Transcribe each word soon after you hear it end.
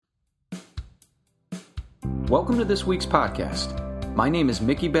Welcome to this week's podcast. My name is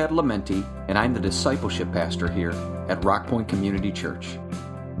Mickey Badalamenti, and I'm the discipleship pastor here at Rock Point Community Church.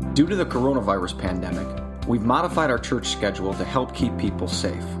 Due to the coronavirus pandemic, we've modified our church schedule to help keep people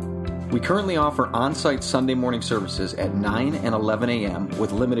safe. We currently offer on-site Sunday morning services at 9 and 11 a.m.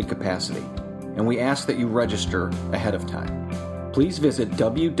 with limited capacity, and we ask that you register ahead of time. Please visit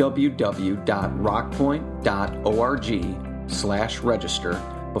www.rockpoint.org/register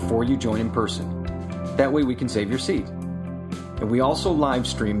before you join in person. That way we can save your seat. And we also live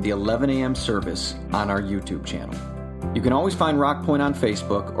stream the 11 a.m. service on our YouTube channel. You can always find Rock Point on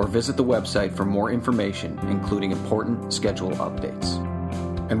Facebook or visit the website for more information, including important schedule updates.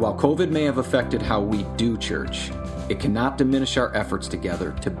 And while COVID may have affected how we do church, it cannot diminish our efforts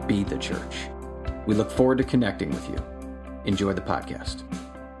together to be the church. We look forward to connecting with you. Enjoy the podcast.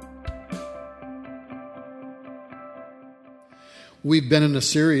 We've been in a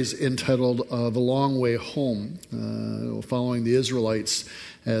series entitled The Long Way Home, following the Israelites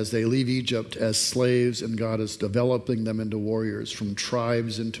as they leave Egypt as slaves, and God is developing them into warriors, from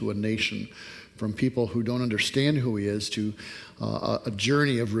tribes into a nation, from people who don't understand who He is to a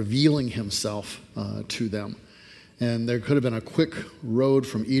journey of revealing Himself to them. And there could have been a quick road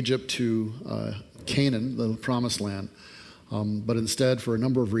from Egypt to Canaan, the Promised Land. But instead, for a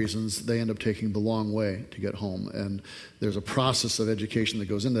number of reasons, they end up taking the long way to get home. And there's a process of education that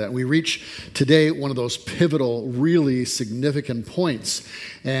goes into that. And we reach today one of those pivotal, really significant points.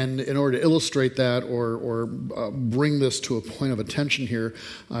 And in order to illustrate that or bring this to a point of attention here,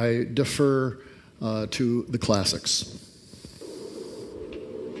 I defer to the classics.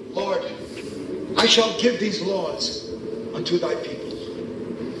 Lord, I shall give these laws unto thy people.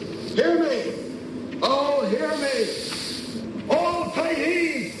 Hear me. Oh, hear me. Oh, pay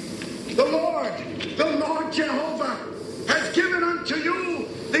heed, the Lord Jehovah has given unto you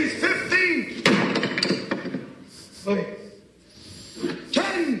these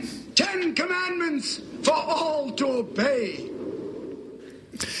 10 commandments for all to obey.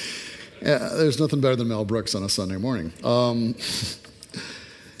 Yeah, there's nothing better than Mel Brooks on a Sunday morning.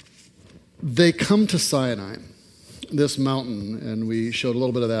 They come to Sinai, this mountain, and we showed a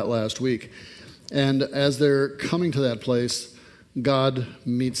little bit of that last week. And as they're coming to that place, God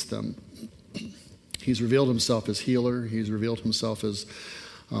meets them. He's revealed Himself as healer. He's revealed Himself as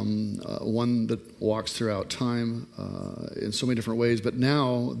one that walks throughout time in so many different ways. But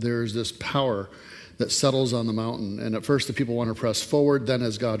now there's this power that settles on the mountain. And at first the people want to press forward. Then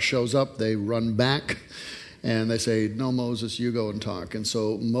as God shows up, they run back. And they say, no, Moses, you go and talk. And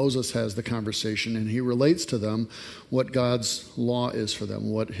so Moses has the conversation, and he relates to them what God's law is for them,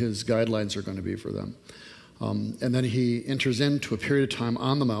 what His guidelines are going to be for them. And then he enters into a period of time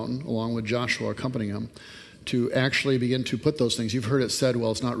on the mountain, along with Joshua accompanying him, to actually begin to put those things. You've heard it said,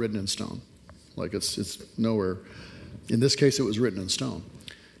 well, it's not written in stone. Like it's nowhere. In this case, it was written in stone.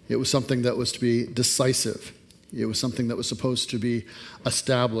 It was something that was to be decisive. It was something that was supposed to be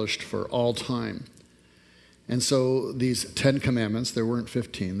established for all time. And so these 10 commandments, there weren't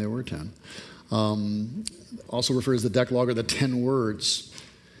 15, there were 10, also referred as the Decalogue, or the 10 words.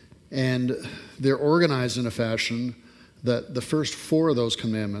 And they're organized in a fashion that the first 4 of those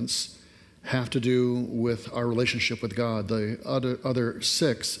commandments have to do with our relationship with God. The other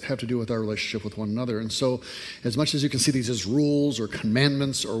 6 have to do with our relationship with one another. And so as much as you can see these as rules or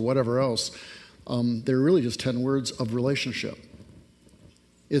commandments or whatever else, they're really just 10 words of relationship.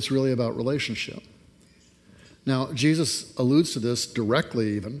 It's really about relationship. Now, Jesus alludes to this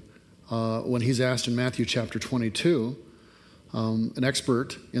directly even when He's asked in Matthew chapter 22, an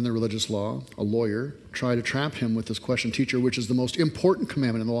expert in the religious law, a lawyer, tried to trap Him with this question, teacher, which is the most important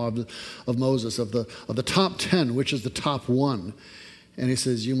commandment in the law of Moses, of the top 10, which is the top one? And He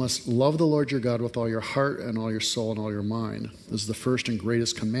says, you must love the Lord your God with all your heart and all your soul and all your mind. This is the first and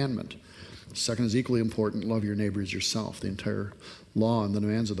greatest commandment. The second is equally important, love your neighbor as yourself. The entire law and the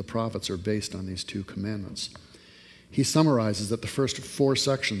demands of the prophets are based on these 2 commandments. He summarizes that the first 4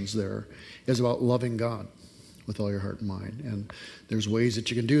 sections there is about loving God with all your heart and mind. And there's ways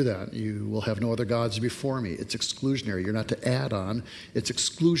that you can do that. You will have no other gods before me. It's exclusionary. You're not to add on. It's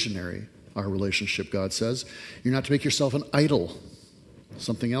exclusionary, our relationship, God says. You're not to make yourself an idol,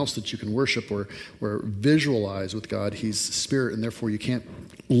 something else that you can worship or visualize with God. He's spirit, and therefore you can't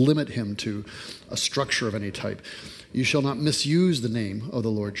limit Him to a structure of any type. You shall not misuse the name of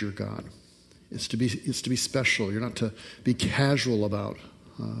the Lord your God. It's to be special. You're not to be casual about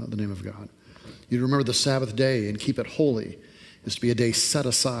the name of God. You remember the Sabbath day and keep it holy. It's to be a day set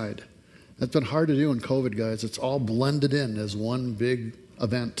aside. That's been hard to do in COVID, guys. It's all blended in as one big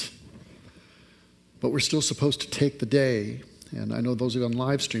event. But we're still supposed to take the day And I know those who are on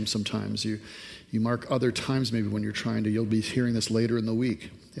live stream sometimes, you mark other times maybe when you'll be hearing this later in the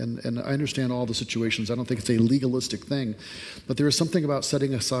week. And I understand all the situations. I don't think it's a legalistic thing. But there is something about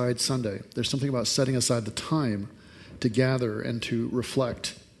setting aside Sunday. There's something about setting aside the time to gather and to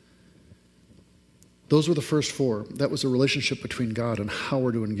reflect. Those were the first four. That was a relationship between God and how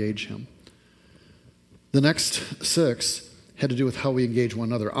we're to engage him. The next 6 had to do with how we engage one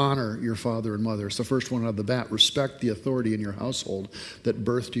another. Honor your father and mother. It's the first one out of the bat. Respect the authority in your household that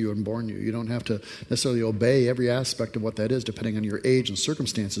birthed you and born you. You don't have to necessarily obey every aspect of what that is, depending on your age and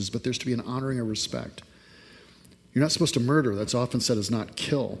circumstances, but there's to be an honoring of respect. You're not supposed to murder. That's often said as not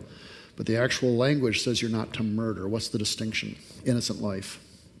kill. But the actual language says you're not to murder. What's the distinction? Innocent life.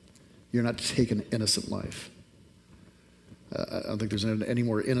 You're not to take an innocent life. I don't think there's any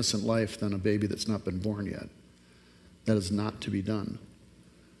more innocent life than a baby that's not been born yet. That is not to be done.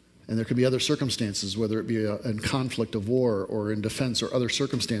 And there could be other circumstances, whether it be in conflict of war or in defense or other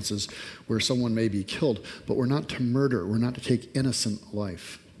circumstances where someone may be killed. But we're not to murder. We're not to take innocent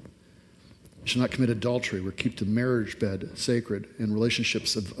life. You shall not commit adultery. We're keep the marriage bed sacred in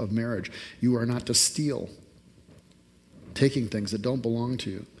relationships of marriage. You are not to steal, taking things that don't belong to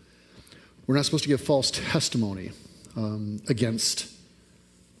you. We're not supposed to give false testimony against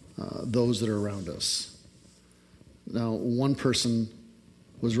those that are around us. Now, one person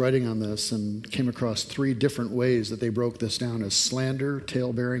was writing on this and came across 3 different ways that they broke this down as slander,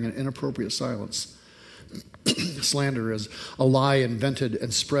 tale-bearing, and inappropriate silence. Slander is a lie invented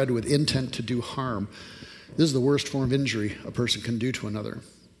and spread with intent to do harm. This is the worst form of injury a person can do to another.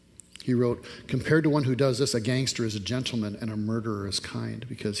 He wrote, compared to one who does this, a gangster is a gentleman and a murderer is kind,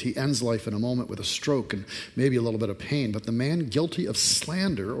 because he ends life in a moment with a stroke and maybe a little bit of pain. But the man guilty of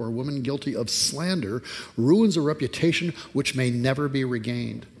slander or woman guilty of slander ruins a reputation which may never be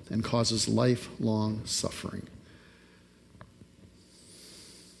regained and causes lifelong suffering.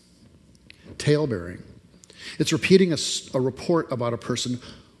 Tale-bearing. It's repeating a report about a person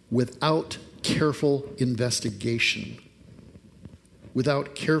without careful investigation.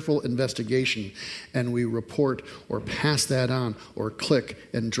 Without careful investigation, and we report or pass that on or click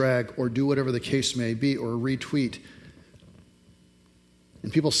and drag or do whatever the case may be or retweet.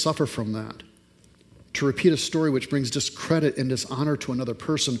 And people suffer from that. To repeat a story which brings discredit and dishonor to another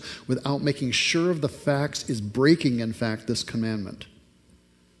person without making sure of the facts is breaking, in fact, this commandment.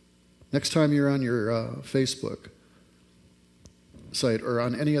 Next time you're on your Facebook site or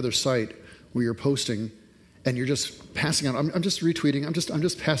on any other site where you're posting and you're just passing on, I'm just retweeting, I'm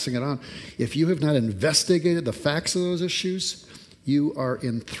just passing it on. If you have not investigated the facts of those issues, you are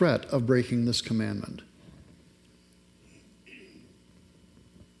in threat of breaking this commandment.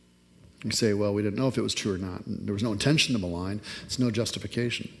 You say, well, we didn't know if it was true or not. There was no intention to malign. It's no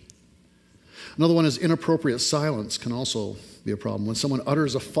justification. Another one is inappropriate silence can also be a problem. When someone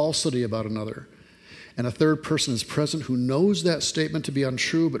utters a falsity about another, and a third person is present who knows that statement to be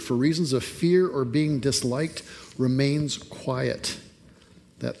untrue, but for reasons of fear or being disliked, remains quiet.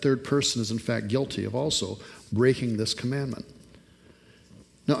 That third person is in fact guilty of also breaking this commandment.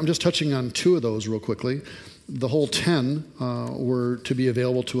 Now, I'm just touching on 2 of those real quickly. The whole 10 were to be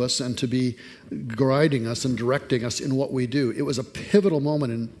available to us and to be guiding us and directing us in what we do. It was a pivotal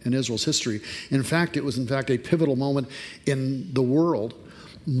moment in Israel's history. In fact, it was a pivotal moment in the world.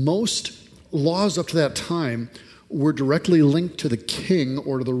 Most laws up to that time were directly linked to the king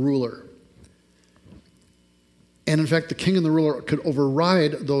or to the ruler. And in fact, the king and the ruler could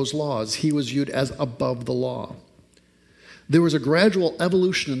override those laws. He was viewed as above the law. There was a gradual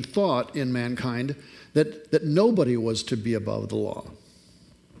evolution in thought in mankind that nobody was to be above the law.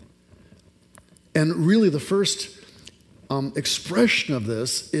 And really the first expression of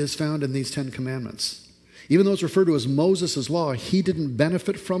this is found in these 10 commandments. Even though it's referred to as Moses' law, he didn't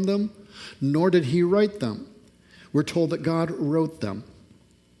benefit from them, nor did he write them. We're told that God wrote them.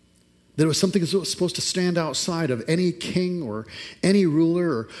 That it was something that was supposed to stand outside of any king or any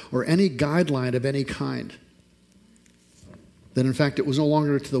ruler or any guideline of any kind. That in fact it was no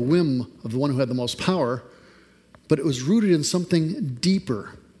longer to the whim of the one who had the most power, but it was rooted in something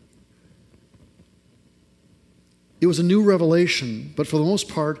deeper. It was a new revelation, but for the most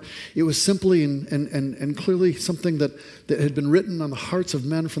part, it was simply and clearly something that had been written on the hearts of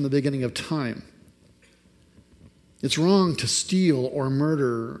men from the beginning of time. It's wrong to steal or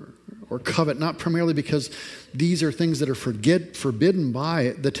murder or covet, not primarily because these are things that are forbidden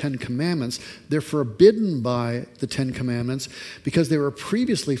by the 10 Commandments. They're forbidden by the 10 Commandments because they were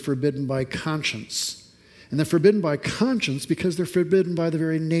previously forbidden by conscience. And they're forbidden by conscience because they're forbidden by the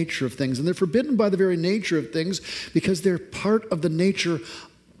very nature of things. And they're forbidden by the very nature of things because they're part of the nature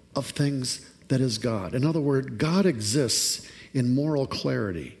of things that is God. In other words, God exists in moral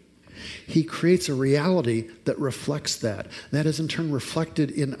clarity. He creates a reality that reflects that. That is in turn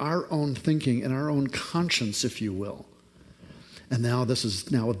reflected in our own thinking, in our own conscience, if you will. And now this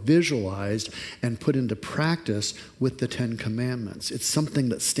is now visualized and put into practice with the Ten Commandments. It's something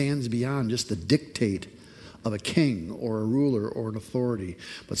that stands beyond just the dictate of a king or a ruler or an authority,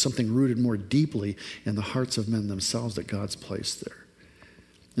 but something rooted more deeply in the hearts of men themselves that God's placed there.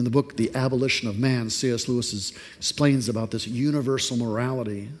 In the book, The Abolition of Man, C.S. Lewis explains about this universal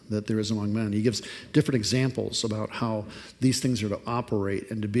morality that there is among men. He gives different examples about how these things are to operate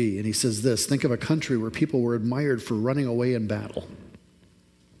and to be. And he says this: think of a country where people were admired for running away in battle,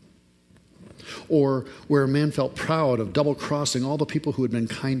 or where a man felt proud of double-crossing all the people who had been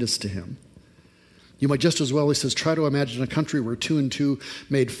kindest to him. You might just as well, he says, try to imagine a country where 2 and 2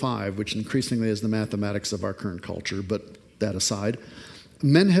 made 5, which increasingly is the mathematics of our current culture, but that aside.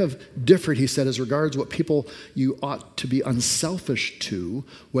 Men have differed, he said, as regards what people you ought to be unselfish to,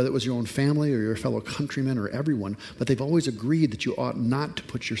 whether it was your own family or your fellow countrymen or everyone, but they've always agreed that you ought not to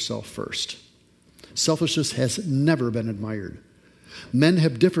put yourself first. Selfishness has never been admired. Men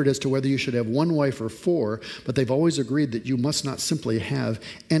have differed as to whether you should have 1 wife or 4, but they've always agreed that you must not simply have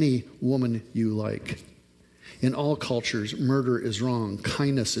any woman you like. In all cultures, murder is wrong,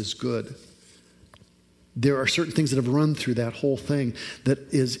 kindness is good. There are certain things that have run through that whole thing that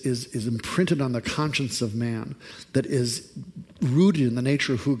is imprinted on the conscience of man, that is rooted in the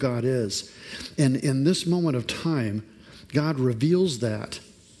nature of who God is. And in this moment of time, God reveals that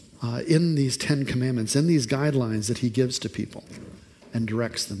in these 10 commandments, in these guidelines that he gives to people and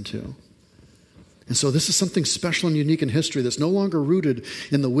directs them to. And so this is something special and unique in history that's no longer rooted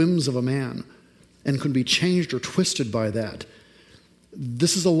in the whims of a man and can be changed or twisted by that.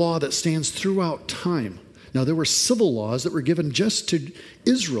 This is a law that stands throughout time. Now, there were civil laws that were given just to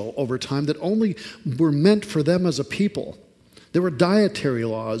Israel over time that only were meant for them as a people. There were dietary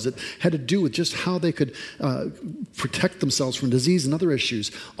laws that had to do with just how they could protect themselves from disease and other issues.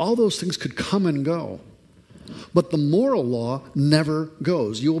 All those things could come and go. But the moral law never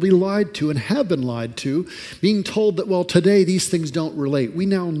goes. You will be lied to and have been lied to, being told that, well, today these things don't relate. We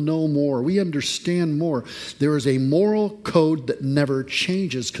now know more. We understand more. There is a moral code that never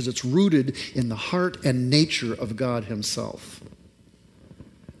changes because it's rooted in the heart and nature of God himself.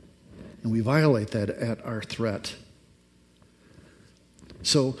 And we violate that at our threat.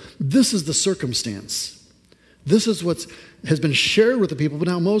 So this is the circumstance. This is what has been shared with the people, but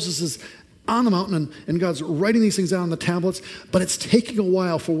now Moses is on the mountain and God's writing these things out on the tablets, but it's taking a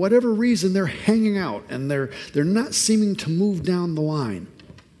while. For whatever reason, they're hanging out and they're not seeming to move down the line.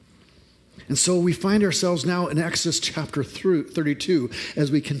 And so we find ourselves now in Exodus chapter 32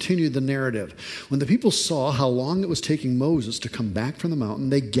 as we continue the narrative. When the people saw how long it was taking Moses to come back from the mountain,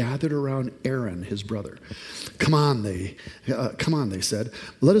 they gathered around Aaron, his brother. Come on, they said.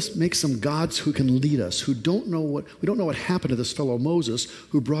 Let us make some gods who can lead us, we don't know what happened to this fellow Moses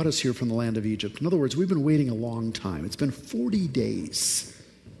who brought us here from the land of Egypt. In other words, we've been waiting a long time. It's been 40 days.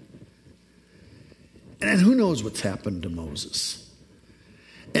 And who knows what's happened to Moses?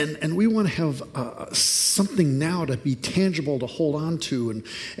 And we want to have something now to be tangible to hold on to,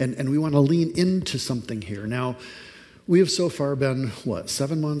 and we want to lean into something here. Now, we have so far been,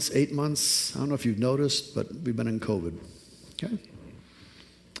 7 months, 8 months? I don't know if you've noticed, but we've been in COVID, okay?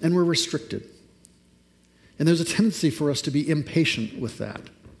 And we're restricted. And there's a tendency for us to be impatient with that,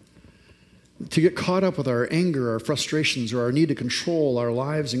 to get caught up with our anger, our frustrations, or our need to control our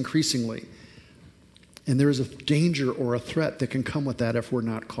lives increasingly. And there is a danger or a threat that can come with that if we're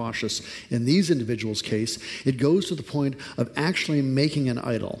not cautious. In these individuals' case, it goes to the point of actually making an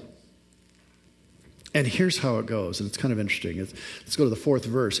idol. And here's how it goes, and it's kind of interesting. Let's go to the 4th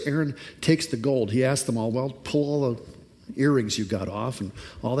verse. Aaron takes the gold. He asks them all, well, pull all the earrings you got off and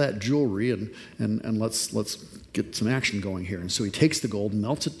all that jewelry, and let's get some action going here. And so he takes the gold,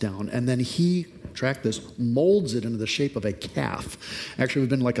 melts it down, and then he, track this, molds it into the shape of a calf. Actually, it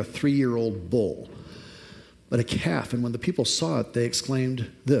would have been like a 3-year-old bull. But a calf. And when the people saw it, they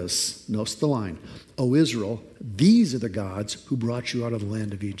exclaimed this. Notice the line. O Israel, these are the gods who brought you out of the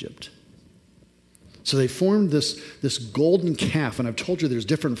land of Egypt. So they formed this golden calf. And I've told you there's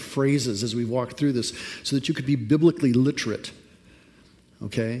different phrases as we walk through this so that you could be biblically literate.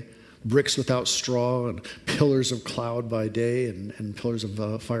 Okay? Bricks without straw and pillars of cloud by day and pillars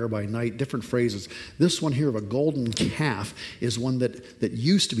of fire by night, different phrases. This one here of a golden calf is one that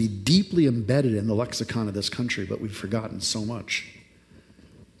used to be deeply embedded in the lexicon of this country, but we've forgotten so much.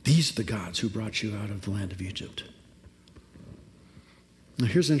 These are the gods who brought you out of the land of Egypt. Now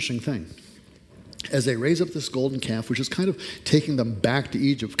here's an interesting thing. as they raise up this golden calf, which is kind of taking them back to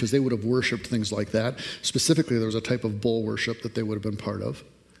Egypt because they would have worshipped things like that. Specifically, there was a type of bull worship that they would have been part of.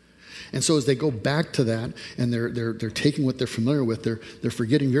 And so as they go back to that and they're taking what they're familiar with, they're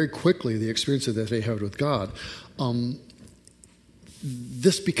forgetting very quickly the experiences that they had with God.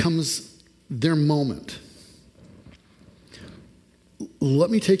 This becomes their moment. Let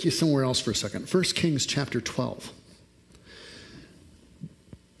me take you somewhere else for a second. 1 Kings chapter 12.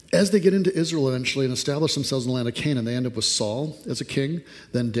 As they get into Israel eventually and establish themselves in the land of Canaan, they end up with Saul as a king,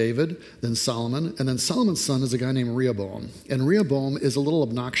 then David, then Solomon, and then Solomon's son is a guy named Rehoboam. And Rehoboam is a little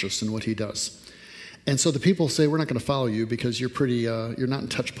obnoxious in what he does. And so the people say, we're not going to follow you because you're not in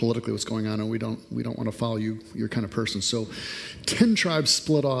touch politically what's going on, and we don't want to follow you, your kind of person. So 10 tribes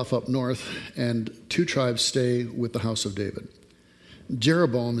split off up north, and 2 tribes stay with the house of David.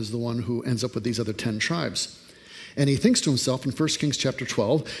 Jeroboam is the one who ends up with these other 10 tribes. And he thinks to himself in 1 Kings chapter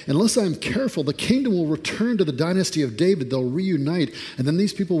 12, unless I'm careful, the kingdom will return to the dynasty of David. They'll reunite, and then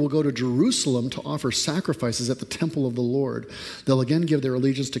these people will go to Jerusalem to offer sacrifices at the temple of the Lord. They'll again give their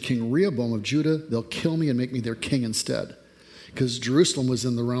allegiance to King Rehoboam of Judah. They'll kill me and make me their king instead. Because Jerusalem was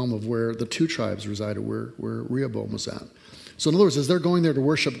in the realm of where the 2 tribes resided, where Rehoboam was at. So in other words, as they're going there to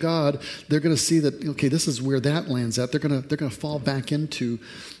worship God, they're going to see that, okay, this is where that lands at. They're going to fall back into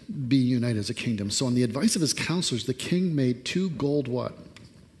being united as a kingdom. So on the advice of his counselors, the king made 2 gold what?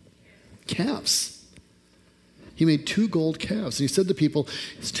 Calves. He made 2 gold calves. And he said to people,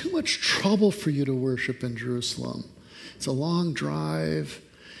 it's too much trouble for you to worship in Jerusalem. It's a long drive.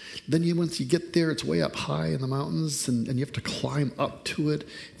 Then once you get there, it's way up high in the mountains, and you have to climb up to it.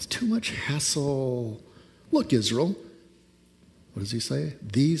 It's too much hassle. Look, Israel. What does he say?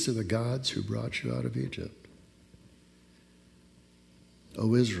 These are the gods who brought you out of Egypt.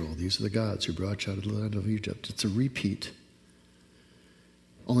 O Israel, these are the gods who brought you out of the land of Egypt. It's a repeat.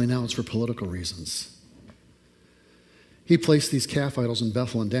 Only now it's for political reasons. He placed these calf idols in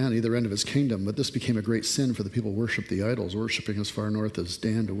Bethel and Dan, either end of his kingdom, but this became a great sin for the people who worshiped the idols, worshiping as far north as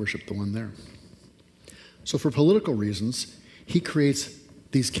Dan to worship the one there. So for political reasons, he creates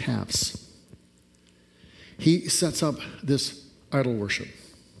these calves. He sets up this idol worship.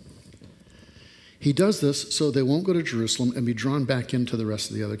 He does this so they won't go to Jerusalem and be drawn back into the rest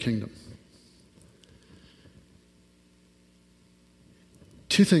of the other kingdom.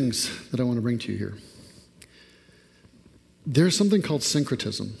 2 things that I want to bring to you here. There's something called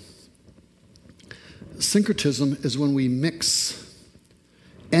syncretism. Syncretism is when we mix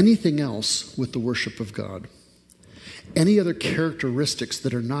anything else with the worship of God, any other characteristics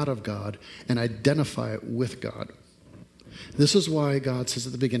that are not of God, and identify it with God. This is why God says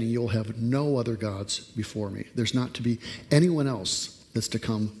at the beginning, you'll have no other gods before me. There's not to be anyone else that's to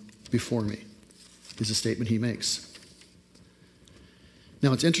come before me, is a statement he makes.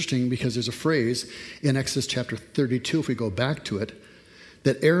 Now, it's interesting because there's a phrase in Exodus chapter 32, if we go back to it,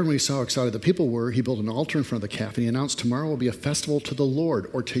 that Aaron, when he saw how excited the people were, he built an altar in front of the calf, and he announced, tomorrow will be a festival to the Lord,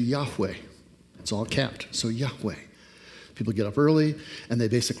 or to Yahweh. It's all capped, so Yahweh. People get up early, and they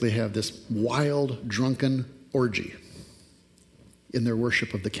basically have this wild, drunken orgy in their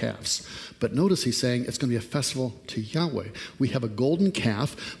worship of the calves. But notice he's saying it's going to be a festival to Yahweh. We have a golden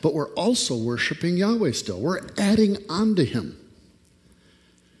calf, but we're also worshiping Yahweh still. We're adding on to him.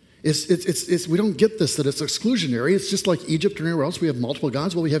 We don't get this, that it's exclusionary. It's just like Egypt or anywhere else. We have multiple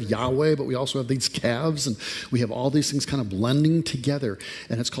gods. Well, we have Yahweh, but we also have these calves, and we have all these things kind of blending together.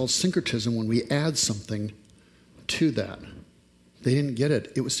 And it's called syncretism when we add something to that. They didn't get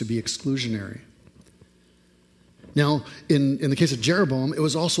it. It was to be exclusionary. Now, in the case of Jeroboam, it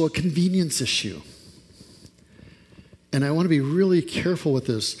was also a convenience issue. And I want to be really careful with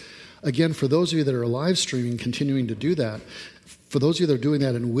this. Again, for those of you that are live streaming, continuing to do that, for those of you that are doing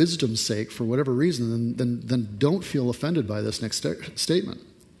that in wisdom's sake, for whatever reason, then don't feel offended by this next statement.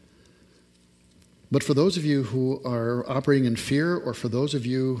 But for those of you who are operating in fear, or for those of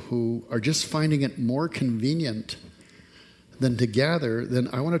you who are just finding it more convenient than to gather, then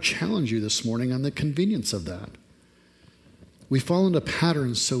I want to challenge you this morning on the convenience of that. We fall into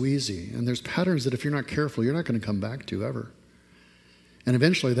patterns so easy, and there's patterns that if you're not careful, you're not going to come back to ever. And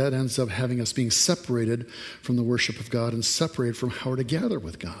eventually that ends up having us being separated from the worship of God and separated from how we're to gather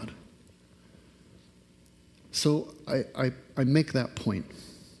with God. So I make that point.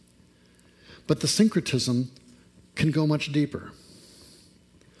 But the syncretism can go much deeper.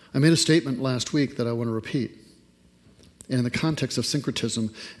 I made a statement last week that I want to repeat. And in the context of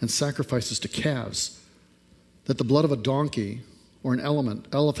syncretism and sacrifices to calves, that the blood of a donkey or an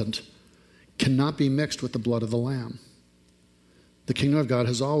elephant cannot be mixed with the blood of the lamb. The kingdom of God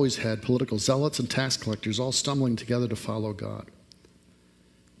has always had political zealots and tax collectors all stumbling together to follow God.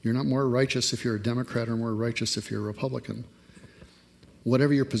 You're not more righteous if you're a Democrat or more righteous if you're a Republican.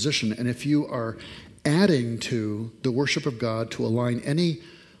 Whatever your position, and if you are adding to the worship of God to align any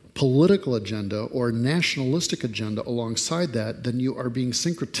political agenda or nationalistic agenda alongside that, then you are being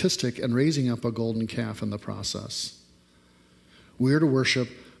syncretistic and raising up a golden calf in the process. We are to worship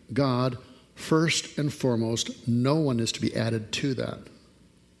God first and foremost. No one is to be added to that.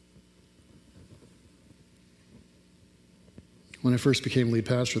 When I first became lead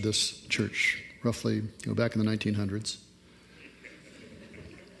pastor of this church, roughly back in the 1900s,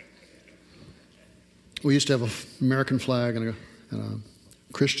 we used to have an American flag and a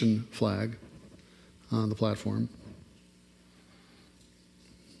Christian flag on the platform.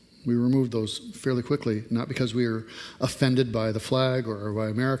 We removed those fairly quickly, not because we were offended by the flag or by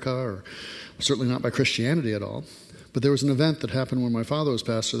America, or certainly not by Christianity at all. But there was an event that happened when my father was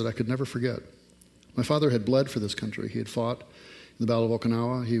pastor that I could never forget. My father had bled for this country. He had fought in the Battle of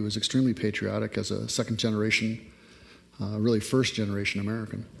Okinawa. He was extremely patriotic as a second generation, really first generation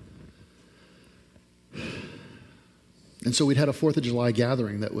American. And so we'd had a 4th of July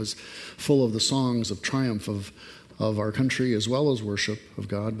gathering that was full of the songs of triumph of our country as well as worship of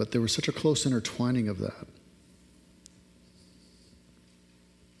God, but there was such a close intertwining of that.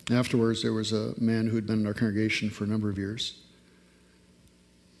 Afterwards, there was a man who had been in our congregation for a number of years.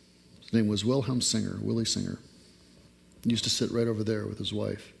 His name was Wilhelm Singer, Willie Singer. He used to sit right over there with his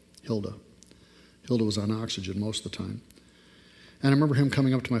wife, Hilda. Hilda was on oxygen most of the time. And I remember him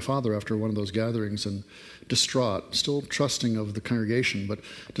coming up to my father after one of those gatherings and distraught, still trusting of the congregation, but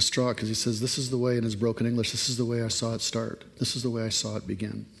distraught because he says, this is the way, in his broken English, this is the way I saw it start. This is the way I saw it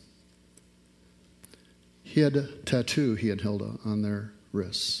begin. He had a tattoo, he and Hilda, on their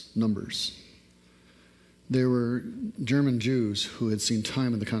wrists, numbers. They were German Jews who had seen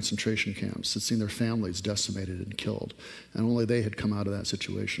time in the concentration camps, had seen their families decimated and killed, and only they had come out of that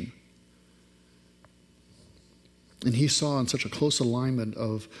situation. And he saw in such a close alignment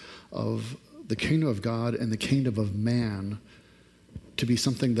of the kingdom of God and the kingdom of man to be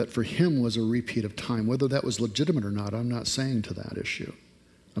something that for him was a repeat of time. Whether that was legitimate or not, I'm not saying to that issue.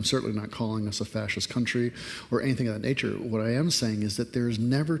 I'm certainly not calling us a fascist country or anything of that nature. What I am saying is that there is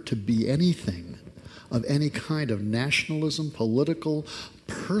never to be anything of any kind of nationalism, political,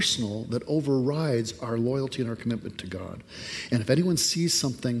 personal, that overrides our loyalty and our commitment to God. And if anyone sees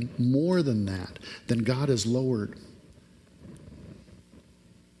something more than that, then God is lowered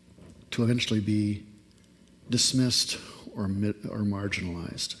to eventually be dismissed or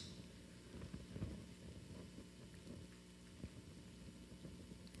marginalized.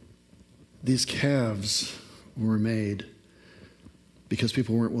 These calves were made because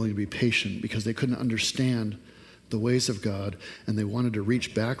people weren't willing to be patient, because they couldn't understand the ways of God, and they wanted to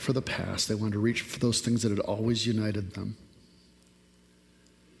reach back for the past. They wanted to reach for those things that had always united them.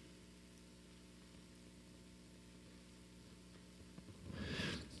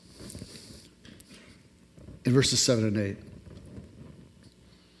 In verses 7 and 8,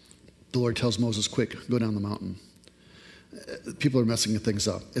 the Lord tells Moses, quick, go down the mountain. People are messing things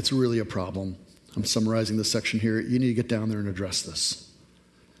up. It's really a problem. I'm summarizing this section here. You need to get down there and address this.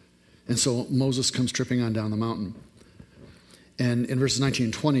 And so Moses comes tripping on down the mountain. And in verses 19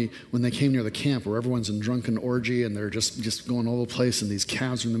 and 20, when they came near the camp where everyone's in drunken orgy and they're just going all over the place and these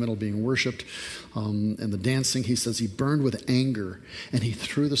calves are in the middle being worshipped, and the dancing, he says he burned with anger and he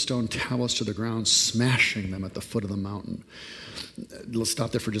threw the stone tablets to the ground, smashing them at the foot of the mountain. Let's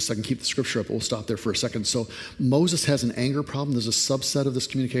stop there for just a second. Keep the scripture up. We'll stop there for a second. So Moses has an anger problem. There's a subset of this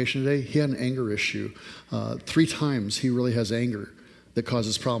communication today. He had an anger issue. 3 times he really has anger that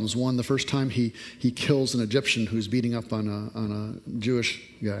causes problems. One, the first time he kills an Egyptian who's beating up on a Jewish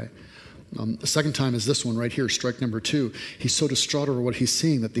guy. The second time is this one right here, strike number 2. He's so distraught over what he's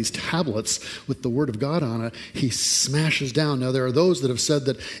seeing that these tablets with the word of God on it, he smashes down. Now there are those that have said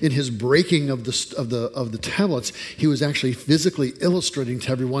that in his breaking of the tablets, he was actually physically illustrating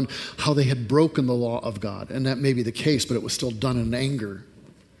to everyone how they had broken the law of God, and that may be the case, but it was still done in anger.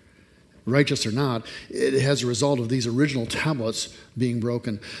 Righteous or not, it has a result of these original tablets being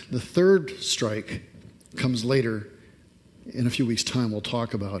broken. The third strike comes later. In a few weeks' time, we'll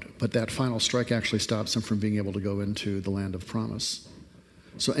talk about it. But that final strike actually stops him from being able to go into the land of promise.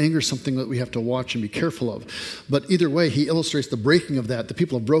 So anger is something that we have to watch and be careful of. But either way, he illustrates the breaking of that. The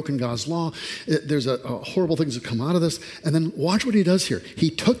people have broken God's law. There's horrible things that come out of this. And then watch what he does here.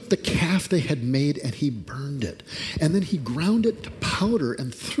 He took the calf they had made and he burned it. And then he ground it to powder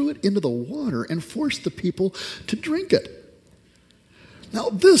and threw it into the water and forced the people to drink it. Now,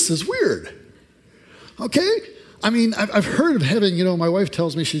 this is weird. Okay? I mean, I've heard of having, my wife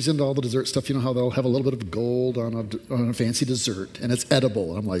tells me she's into all the dessert stuff, how they'll have a little bit of gold on a fancy dessert, and it's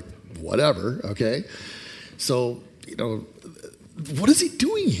edible. And I'm like, whatever, okay? So, what is he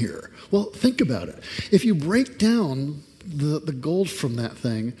doing here? Well, think about it. If you break down the gold from that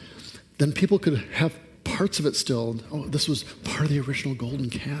thing, then people could have parts of it still. Oh, this was part of the original golden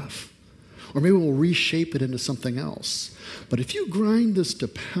calf. Or maybe we'll reshape it into something else. But if you grind this to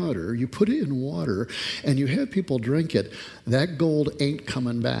powder, you put it in water, and you have people drink it, that gold ain't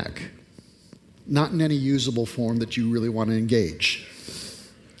coming back. Not in any usable form that you really want to engage.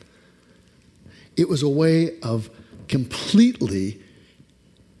 It was a way of completely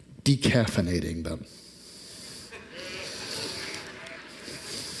decaffeinating them.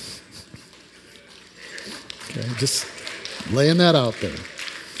 Okay, just laying that out there.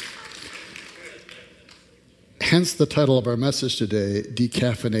 Hence the title of our message today,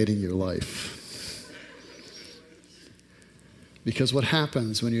 Decaffeinating Your Life. Because what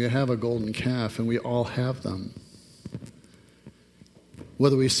happens when you have a golden calf, and we all have them,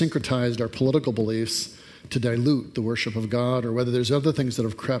 whether we syncretized our political beliefs to dilute the worship of God, or whether there's other things that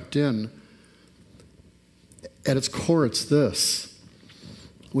have crept in, at its core it's this.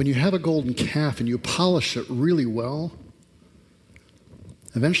 When you have a golden calf and you polish it really well,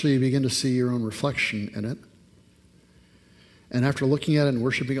 eventually you begin to see your own reflection in it. And after looking at it and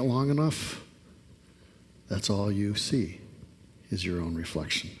worshiping it long enough, that's all you see is your own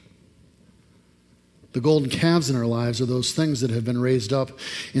reflection. The golden calves in our lives are those things that have been raised up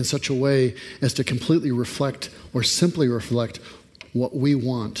in such a way as to completely reflect or simply reflect what we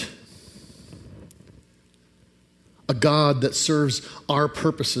want. A God that serves our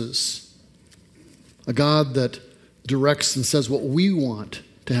purposes. A God that directs and says what we want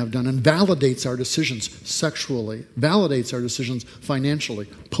to have done and validates our decisions sexually, validates our decisions financially,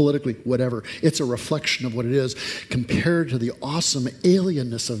 politically, whatever. It's a reflection of what it is compared to the awesome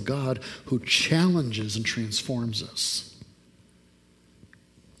alienness of God who challenges and transforms us.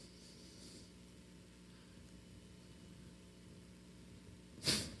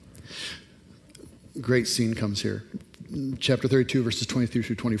 Great scene comes here. Chapter 32, verses 23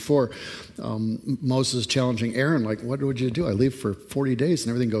 through 24, Moses is challenging Aaron, like, what would you do? I leave for 40 days and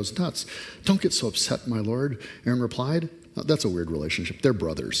everything goes nuts. Don't get so upset, my Lord. Aaron replied, that's a weird relationship. They're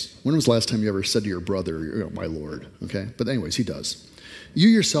brothers. When was the last time you ever said to your brother, my Lord? Okay, but anyways, he does. You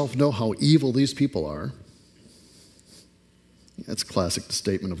yourself know how evil these people are. That's a classic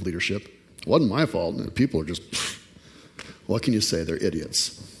statement of leadership. It wasn't my fault. People are just, what can you say? They're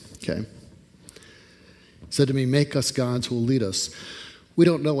idiots. Okay. Said to me, make us gods who will lead us. We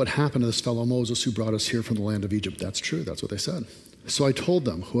don't know what happened to this fellow Moses who brought us here from the land of Egypt. That's true. That's what they said. So I told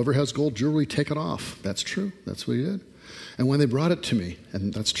them, whoever has gold jewelry, take it off. That's true. That's what he did. And when they brought it to me,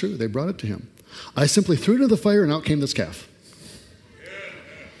 and that's true, they brought it to him, I simply threw it into the fire and out came this calf.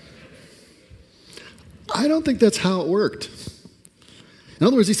 I don't think that's how it worked. In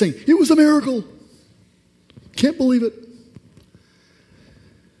other words, he's saying, it was a miracle. Can't believe it.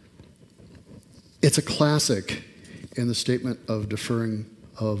 It's a classic in the statement of deferring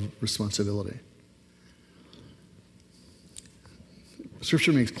of responsibility.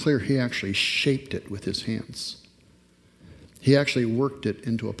 Scripture makes clear he actually shaped it with his hands. He actually worked it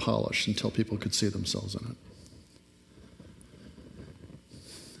into a polish until people could see themselves in it.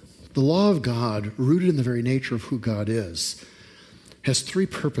 The law of God, rooted in the very nature of who God is, has three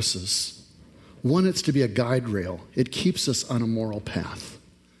purposes. One, it's to be a guide rail. It keeps us on a moral path.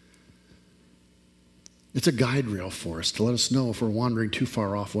 It's a guide rail for us to let us know if we're wandering too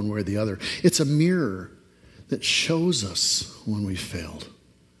far off one way or the other. It's a mirror that shows us when we've failed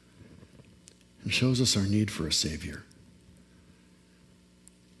and shows us our need for a Savior.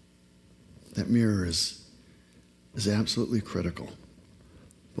 That mirror is absolutely critical.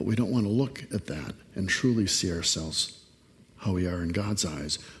 But we don't want to look at that and truly see ourselves how we are in God's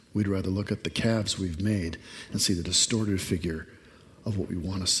eyes. We'd rather look at the calves we've made and see the distorted figure of what we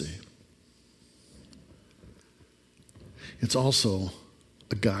want to see. It's also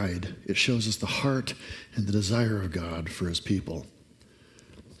a guide. It shows us the heart and the desire of God for his people.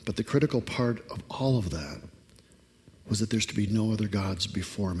 But the critical part of all of that was that there's to be no other gods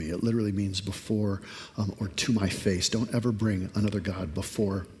before me. It literally means before or to my face. Don't ever bring another god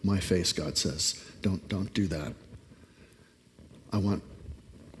before my face, God says. Don't do that. I want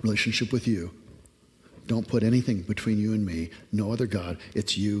relationship with you. Don't put anything between you and me. No other God.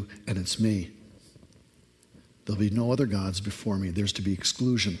 It's you and it's me. There'll be no other gods before me. There's to be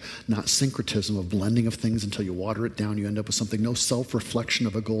exclusion, not syncretism of blending of things until you water it down, you end up with something. No self-reflection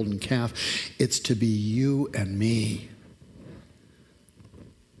of a golden calf. It's to be you and me.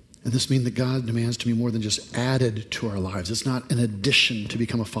 And this means that God demands to be more than just added to our lives. It's not an addition to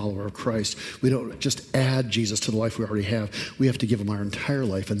become a follower of Christ. We don't just add Jesus to the life we already have. We have to give him our entire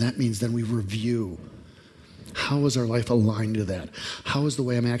life, and that means then we review. How is our life aligned to that? How is the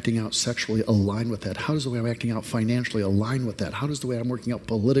way I'm acting out sexually aligned with that? How does the way I'm acting out financially align with that? How does the way I'm working out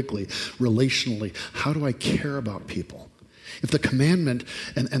politically, relationally? How do I care about people? If the commandment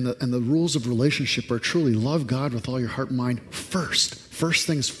and the rules of relationship are truly love God with all your heart and mind first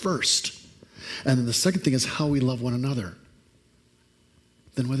things first, and then the second thing is how we love one another,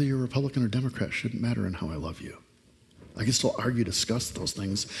 then whether you're Republican or Democrat shouldn't matter in how I love you. I can still argue, discuss those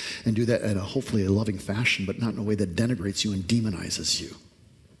things, and do that in hopefully a loving fashion, but not in a way that denigrates you and demonizes you.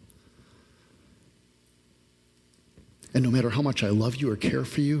 And no matter how much I love you or care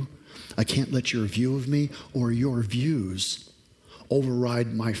for you, I can't let your view of me or your views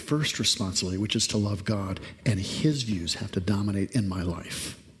override my first responsibility, which is to love God, and his views have to dominate in my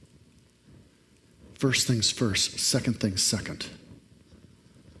life. First things first, second things second.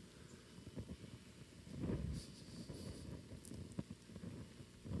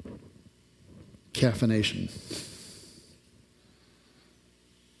 Caffeination.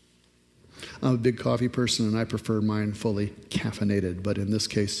 I'm a big coffee person, and I prefer mine fully caffeinated, but in this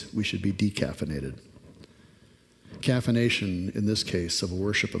case, we should be decaffeinated. Caffeination, in this case, of a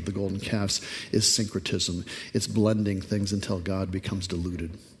worship of the golden calves, is syncretism. It's blending things until God becomes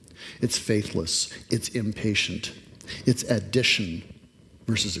diluted. It's faithless. It's impatient. It's addition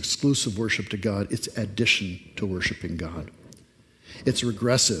versus exclusive worship to God. It's addition to worshiping God. It's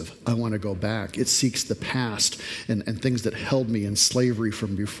regressive. I want to go back. It seeks the past and things that held me in slavery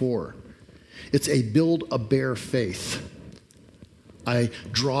from before. It's a build-a-bear faith. I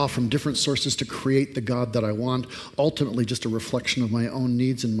draw from different sources to create the God that I want, ultimately just a reflection of my own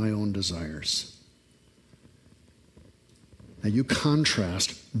needs and my own desires. Now you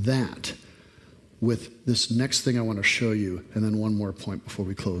contrast that with this next thing I want to show you, and then one more point before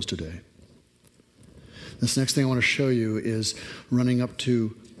we close today. This next thing I want to show you is running up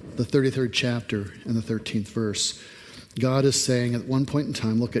to the 33rd chapter and the 13th verse. God is saying at one point in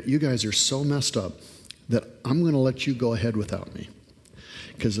time, look, you guys are so messed up that I'm going to let you go ahead without me.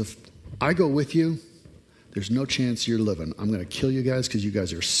 Because if I go with you, there's no chance you're living. I'm going to kill you guys because you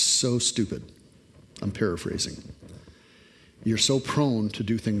guys are so stupid. I'm paraphrasing. You're so prone to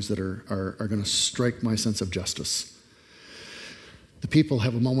do things that are going to strike my sense of justice. The people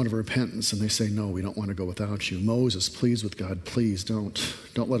have a moment of repentance and they say, no, we don't want to go without you. Moses pleads with God, please don't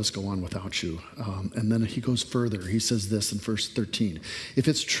let us go on without you. And then he goes further. He says this in verse 13. If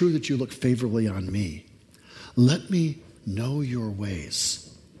it's true that you look favorably on me, let me know your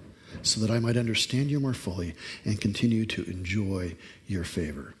ways so that I might understand you more fully and continue to enjoy your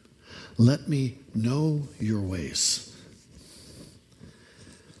favor. Let me know your ways.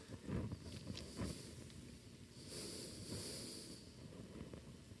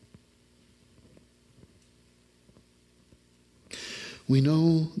 We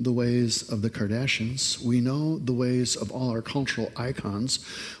know the ways of the Kardashians. We know the ways of all our cultural icons.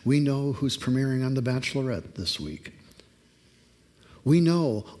 We know who's premiering on The Bachelorette this week. We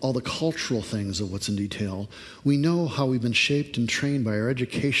know all the cultural things of what's in detail. We know how we've been shaped and trained by our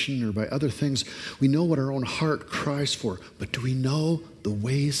education or by other things. We know what our own heart cries for. But do we know the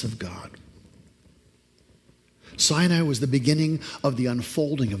ways of God? Sinai was the beginning of the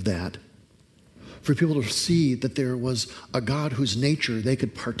unfolding of that, for people to see that there was a God whose nature they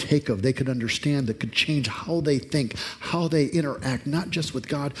could partake of, they could understand, that could change how they think, how they interact, not just with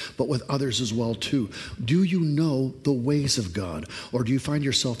God, but with others as well too. Do you know the ways of God? Or do you find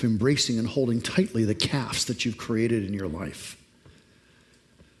yourself embracing and holding tightly the calves that you've created in your life?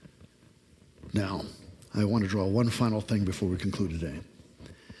 Now, I want to draw one final thing before we conclude today.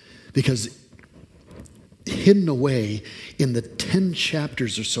 Because hidden away in the 10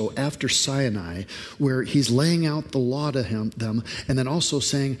 chapters or so after Sinai, where he's laying out the law to them, and then also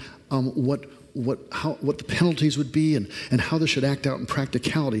saying what the penalties would be and how this should act out in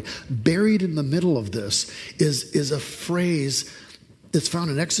practicality. Buried in the middle of this is a phrase that's found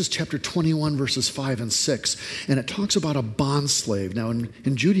in Exodus chapter 21, verses 5 and 6. And it talks about a bondslave. Now,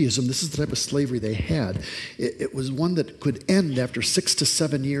 in Judaism, this is the type of slavery they had. It was one that could end after 6 to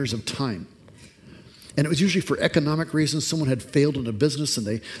 7 years of time. And it was usually for economic reasons. Someone had failed in a business and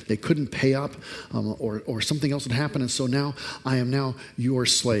they couldn't pay up, or something else had happened. And so now I am now your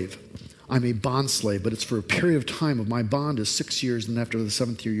slave. I'm a bond slave, but it's for a period of time. Of my bond is 6 years, and after the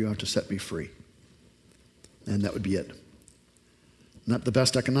 7th year, you have to set me free. And that would be it. Not the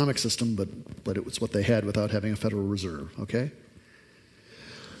best economic system, but it was what they had without having a Federal Reserve, okay?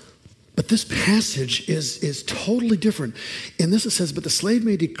 But this passage is totally different. In this it says, but the slave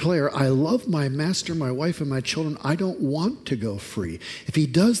may declare, I love my master, my wife, and my children. I don't want to go free. If he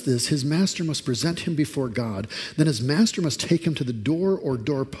does this, his master must present him before God. Then his master must take him to the door or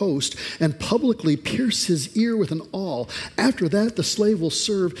doorpost and publicly pierce his ear with an awl. After that, the slave will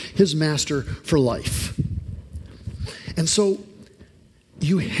serve his master for life. And so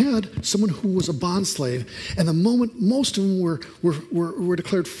you had someone who was a bond slave, and the moment most of them were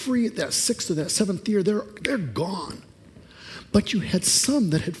declared free at that 6th or that 7th year, they're gone. But you had some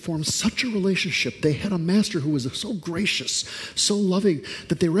that had formed such a relationship. They had a master who was so gracious, so loving,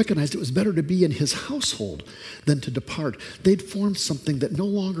 that they recognized it was better to be in his household than to depart. They'd formed something that no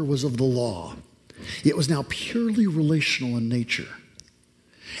longer was of the law. It was now purely relational in nature.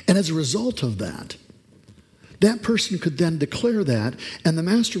 And as a result of that person could then declare that, and the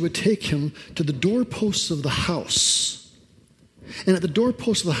master would take him to the doorposts of the house. And at the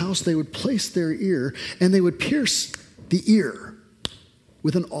doorposts of the house, they would place their ear, and they would pierce the ear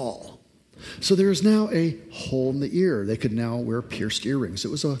with an awl. So there is now a hole in the ear. They could now wear pierced earrings. It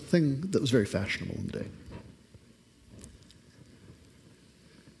was a thing that was very fashionable in the day.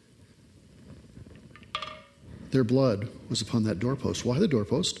 Their blood was upon that doorpost. Why the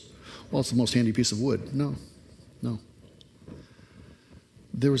doorpost? Well, it's the most handy piece of wood. No.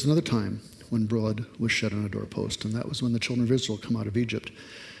 There was another time when blood was shed on a doorpost, and that was when the children of Israel come out of Egypt,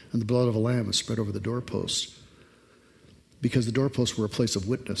 and the blood of a lamb was spread over the doorpost, because the doorposts were a place of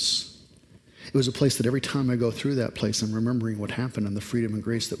witness. It was a place that every time I go through that place, I'm remembering what happened and the freedom and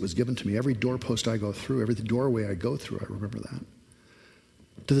grace that was given to me. Every doorpost I go through, every doorway I go through, I remember that.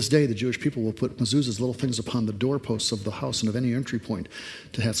 To this day, the Jewish people will put mezuzahs, little things upon the doorposts of the house and of any entry point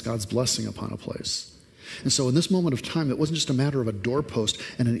to have God's blessing upon a place. And so in this moment of time, it wasn't just a matter of a doorpost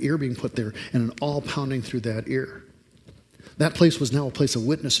and an ear being put there and an awl pounding through that ear. That place was now a place of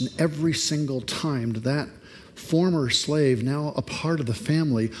witness, and every single time that former slave, now a part of the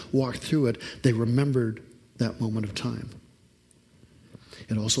family, walked through it, they remembered that moment of time.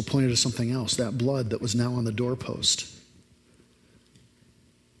 It also pointed to something else, that blood that was now on the doorpost.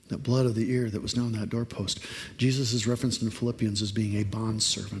 That blood of the ear that was now on that doorpost. Jesus is referenced in Philippians as being a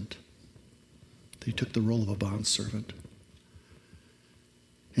bondservant. He took the role of a bondservant.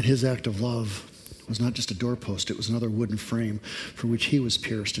 And his act of love was not just a doorpost, it was another wooden frame for which he was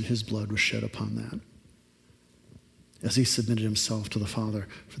pierced, and his blood was shed upon that, as he submitted himself to the Father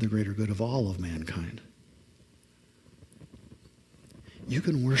for the greater good of all of mankind. You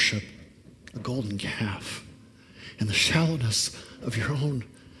can worship a golden calf in the shallowness of your own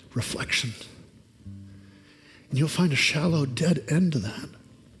reflection, and you'll find a shallow, dead end to that.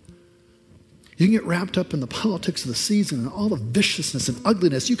 You can get wrapped up in the politics of the season and all the viciousness and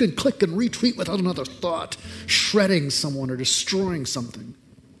ugliness. You can click and retweet without another thought, shredding someone or destroying something.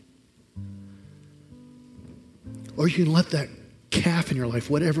 Or you can let that calf in your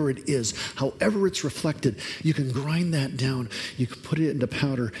life, whatever it is, however it's reflected, you can grind that down. You can put it into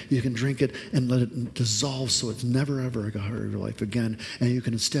powder. You can drink it and let it dissolve so it's never, ever a God of your life again. And you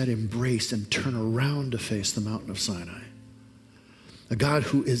can instead embrace and turn around to face the mountain of Sinai. A God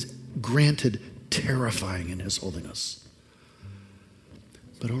who is granted terrifying in his holiness,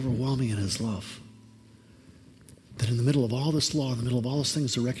 but overwhelming in his love. That in the middle of all this law, in the middle of all those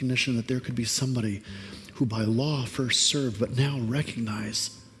things, the recognition that there could be somebody who by law first served, but now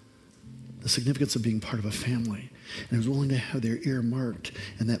recognize the significance of being part of a family, and was willing to have their ear marked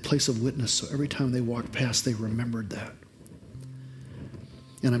in that place of witness, so every time they walked past, they remembered that.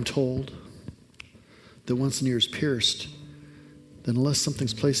 And I'm told that once an ear is pierced, then unless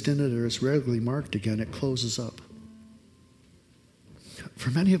something's placed in it or is regularly marked again, it closes up. For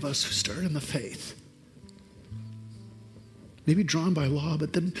many of us who started in the faith, maybe drawn by law,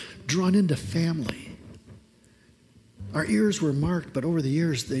 but then drawn into family, our ears were marked, but over the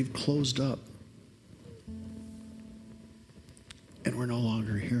years they've closed up. And we're no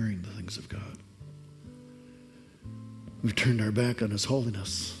longer hearing the things of God. We've turned our back on his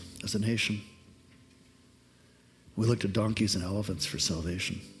holiness as a nation. We look to donkeys and elephants for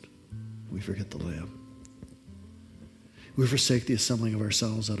salvation. We forget the Lamb. We forsake the assembling of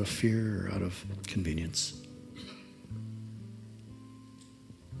ourselves out of fear or out of convenience.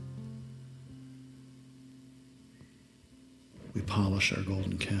 We polish our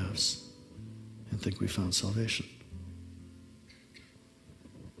golden calves and think we found salvation.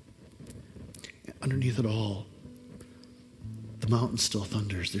 Underneath it all, the mountain still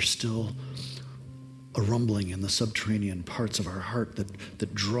thunders. There's still a rumbling in the subterranean parts of our heart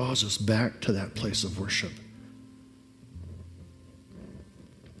that draws us back to that place of worship.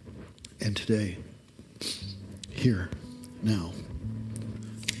 And today, here, now,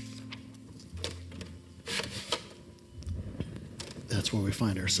 That's where we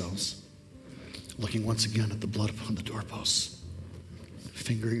find ourselves, looking once again at the blood upon the doorposts,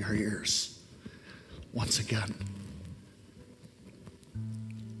 fingering our ears once again,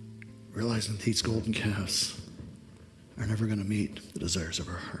 realizing that these golden calves are never going to meet the desires of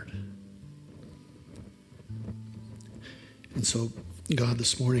our heart. And so, God,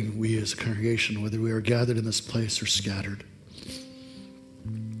 this morning, we as a congregation, whether we are gathered in this place or scattered,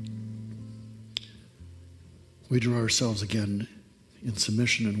 we draw ourselves again in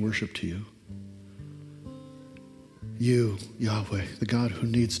submission and worship to you. You, Yahweh, the God who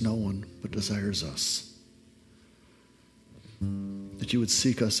needs no one but desires us. That you would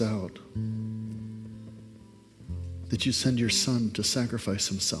seek us out. That you send your Son to sacrifice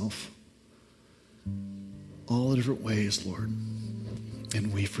himself. All the different ways, Lord.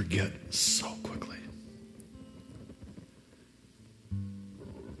 And we forget so quickly.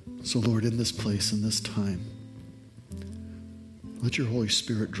 So, Lord, in this place, in this time, let your Holy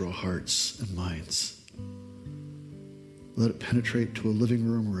Spirit draw hearts and minds. Let it penetrate to a living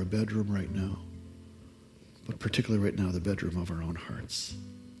room or a bedroom right now, but particularly right now, the bedroom of our own hearts.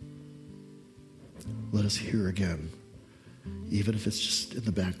 Let us hear again, even if it's just in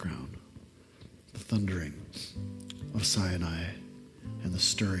the background, the thundering of Sinai and the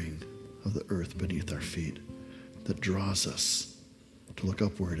stirring of the earth beneath our feet that draws us to look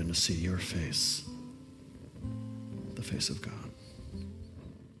upward and to see your face, the face of God.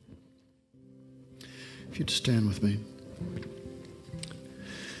 If you'd stand with me.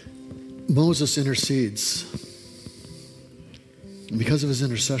 Moses intercedes. And because of his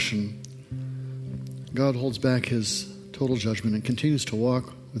intercession, God holds back his total judgment and continues to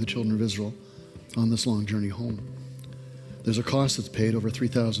walk with the children of Israel on this long journey home. There's a cost that's paid. Over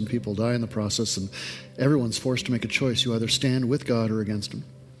 3,000 people die in the process, and everyone's forced to make a choice. You either stand with God or against him.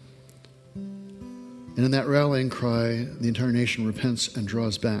 And in that rallying cry, the entire nation repents and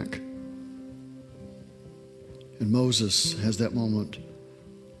draws back. And Moses has that moment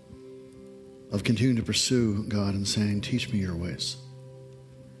of continuing to pursue God and saying, teach me your ways.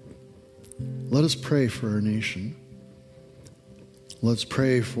 Let us pray for our nation. Let's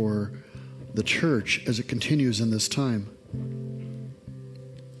pray for the church as it continues in this time.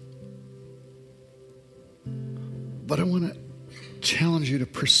 But I want to challenge you to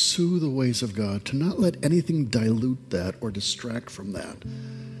pursue the ways of God, to not let anything dilute that or distract from that.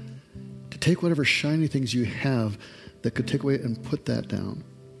 To take whatever shiny things you have that could take away and put that down.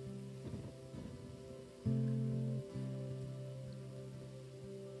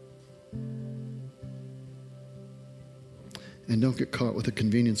 And don't get caught with the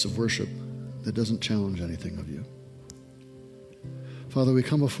convenience of worship that doesn't challenge anything of you. Father, we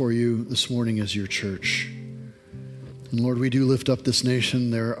come before you this morning as your church. And Lord, we do lift up this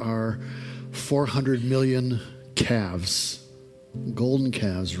nation. There are 400 million calves, golden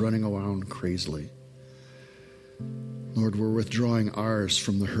calves, running around crazily. Lord, we're withdrawing ours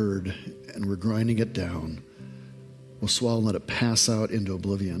from the herd and we're grinding it down. We'll swallow and let it pass out into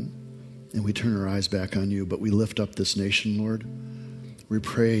oblivion. And we turn our eyes back on you, but we lift up this nation, Lord. We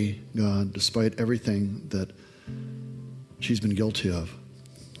pray, God, despite everything that she's been guilty of,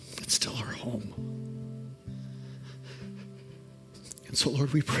 it's still her home. And so,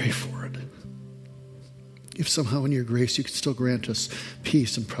 Lord, we pray for it. If somehow in your grace you could still grant us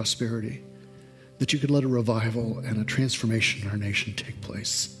peace and prosperity, that you could let a revival and a transformation in our nation take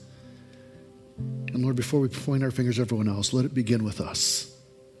place. And Lord, before we point our fingers at everyone else, let it begin with us.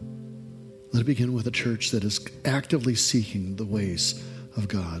 Let it begin with a church that is actively seeking the ways of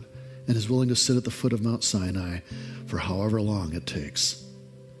God and is willing to sit at the foot of Mount Sinai for however long it takes.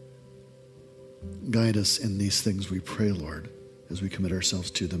 Guide us in these things, we pray, Lord, as we commit ourselves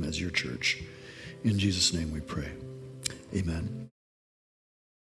to them as your church. In Jesus' name we pray. Amen.